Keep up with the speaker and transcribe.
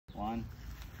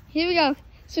Here we go.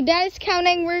 So Dad is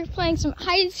counting. We're playing some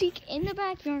hide and seek in the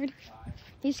backyard.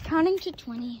 He's counting to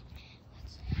 20.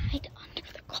 Let's hide under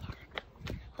the car.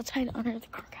 Let's hide under the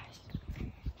car, guys.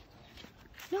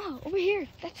 No, over here.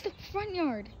 That's the front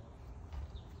yard.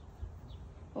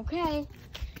 Okay.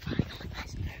 Hide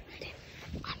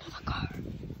under the car.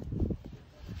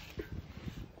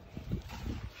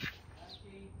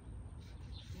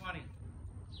 20.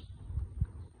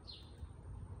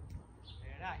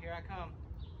 There it out. Here I come.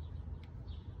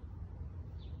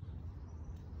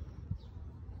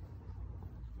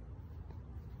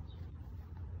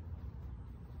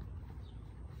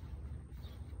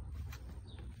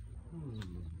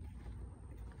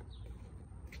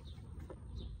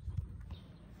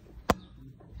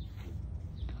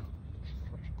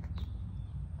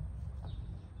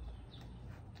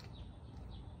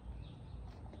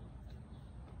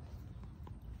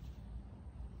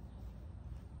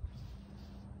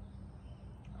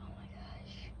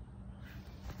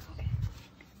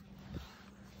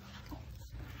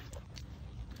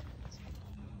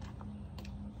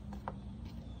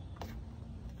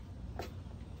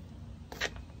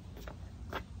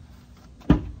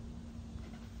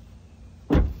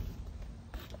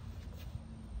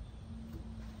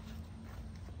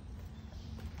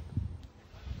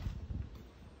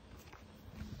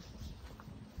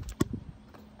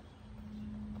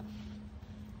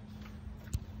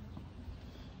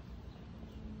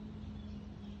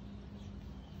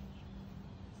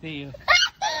 See you.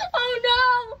 Oh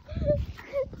no!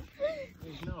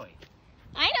 There's Noe.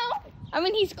 I know. I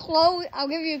mean, he's close. I'll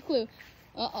give you a clue.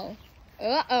 Uh-oh.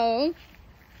 Uh-oh.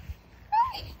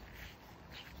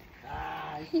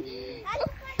 Ah, I see you. That's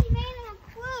because you made him a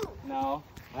clue. No,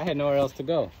 I had nowhere else to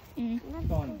go. Mm. Let's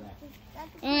go in the back.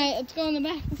 Alright, let's go in the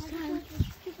back. Let's go. That's a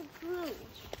stupid clue.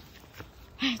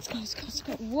 Alright, let's go, let's go, let's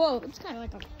go. Whoa, it's kind of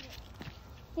like a...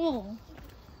 Whoa.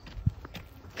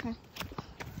 Okay.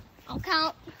 I'll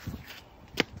count.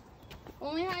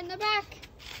 Only hide in the back.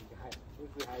 We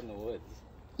can hide in the woods.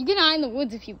 You can hide in the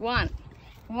woods if you want.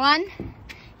 1,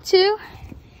 2,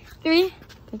 3. Okay,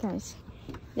 guys.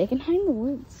 They can hide in the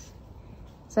woods.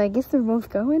 So I guess they're both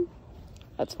going.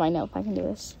 Let's find out if I can do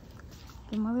this.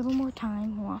 Give them a little more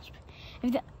time. Wasp.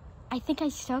 I think I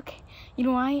stuck. You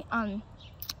know why?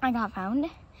 I got found.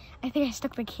 I think I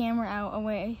stuck the camera out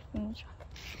away from the truck.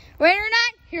 Wait or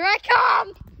not, here I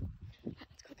come!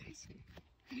 Let's go, guys.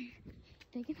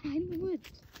 They can hide in the woods.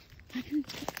 Let's go.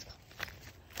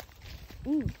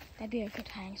 Ooh, that'd be a good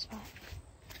hiding spot.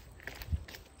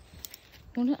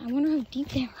 I wonder how deep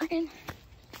they are in.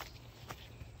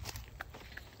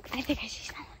 I think I see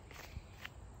someone.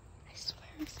 I swear.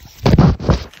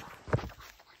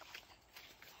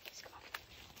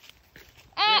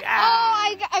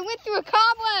 I went through a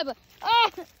cobweb.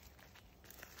 Ah.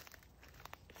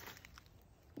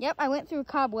 Yep, I went through a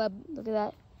cobweb. Look at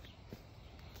that.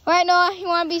 All right, Noah, you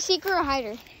want to be seeker or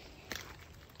hider?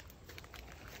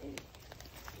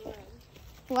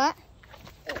 What?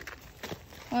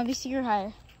 Want to be seeker or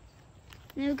hider?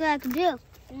 Look what I can do.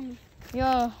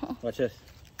 Yo. Watch this.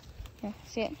 Okay,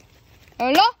 see it.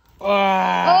 Hello? Oh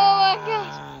my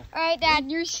gosh. All right, Dad,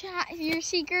 you're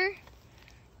seeker.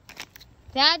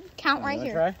 Dad, count right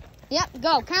here. Try? Yep,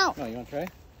 go, count. No, you want to try?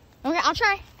 Okay, I'll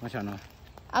try. Watch out, Noah.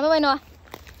 Other way, Noah.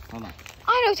 Hold on.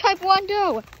 I know type 1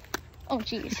 do. Oh,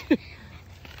 jeez.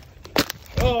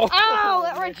 Oh,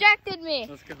 it rejected me.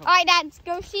 Let's go. All right, Dad,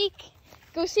 go seek.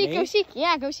 Go seek, Me? go seek.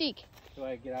 Yeah, go seek. Do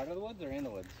I get out of the woods or in the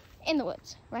woods? In the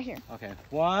woods, right here. Okay.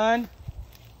 1,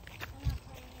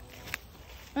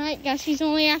 All right, guess he's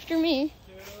only after me.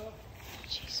 2,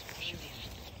 Jeez.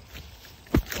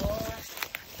 4, 5, 6,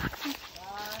 7,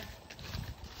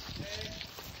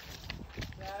 8,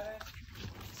 9.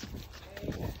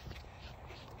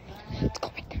 Let's go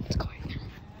right there. Let's go right there.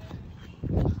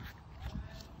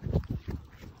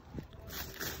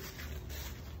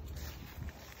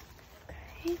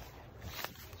 Okay.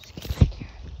 Let's get right here.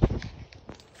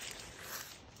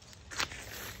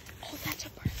 Oh, that's a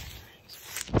perfect hiding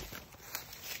spot.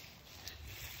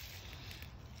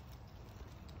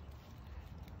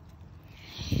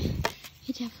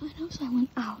 He definitely knows I went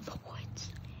out of the woods.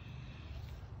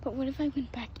 But what if I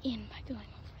went back in by going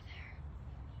over there?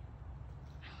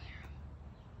 I don't hear him.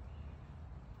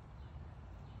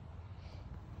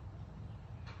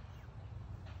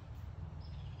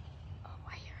 Oh,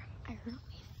 I hear him. I heard him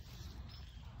leave.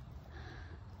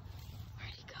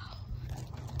 Where'd he go?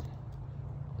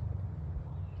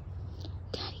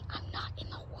 Daddy, I'm not in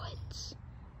the woods.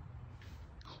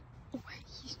 Oh, wait,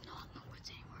 he's not in the woods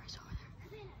anymore. He's over there.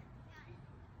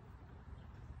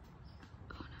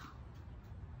 Oh, no.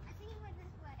 I think it went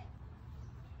this way.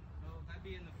 Well, that'd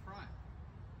be in the front.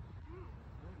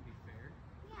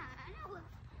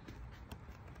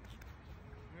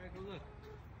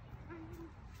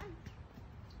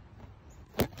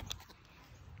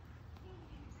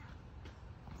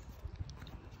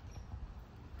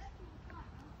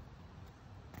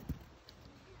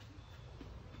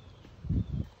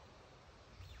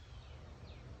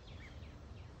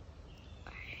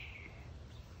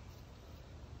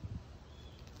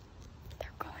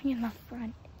 going in the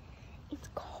front. It's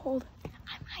cold.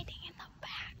 I'm hiding in the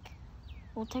back.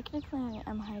 Well, technically,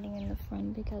 I'm hiding in the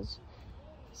front because,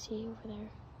 see over there?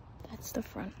 That's the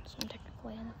front, so I'm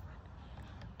technically in the front.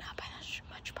 Not by that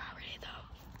much property,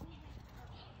 though.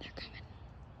 They're coming.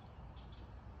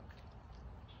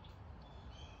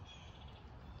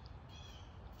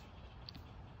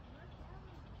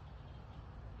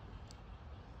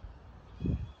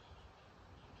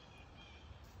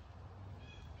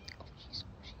 Oh, jeez.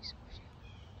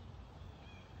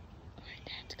 My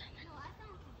dad's coming.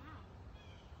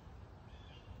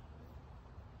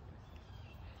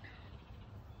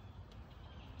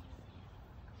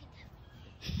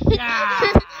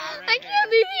 I can't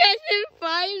believe you guys didn't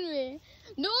find me.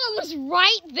 No, I was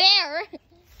right there.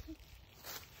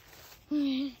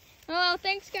 Well,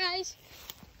 thanks guys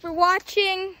for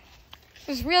watching. It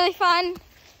was really fun.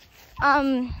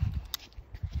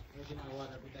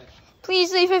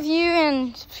 Please leave a view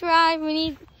and subscribe.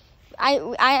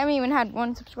 I haven't even had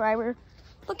one subscriber.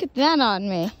 Look at that on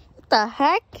me. What the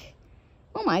heck?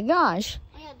 Oh my gosh.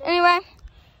 Anyway,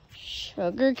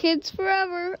 Sugar Kids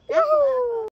forever. Woohoo!